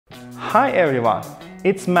Hi everyone,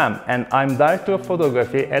 it's Mem and I'm Director of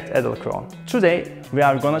Photography at Edelkrone. Today we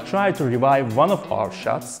are gonna try to revive one of our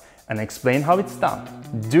shots and explain how it's done.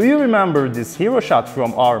 Do you remember this hero shot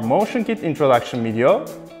from our motion kit introduction video?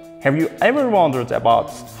 Have you ever wondered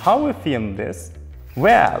about how we filmed this?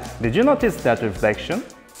 Well, did you notice that reflection?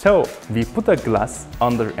 So we put a glass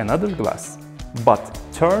under another glass, but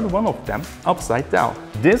turned one of them upside down.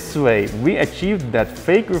 This way we achieved that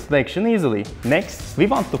fake reflection easily. Next, we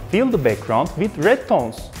want to fill the background with red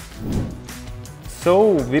tones.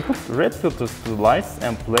 So we put red filters to the lights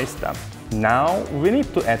and place them. Now we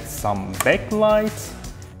need to add some backlights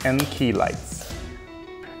and key lights.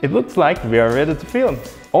 It looks like we are ready to film.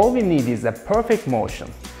 All we need is a perfect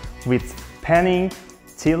motion with panning,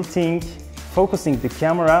 tilting, focusing the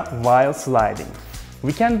camera while sliding.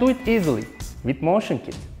 We can do it easily with motion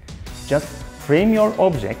kit. Just frame your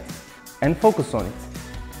object and focus on it.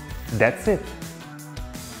 That's it.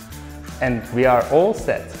 And we are all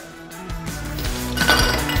set.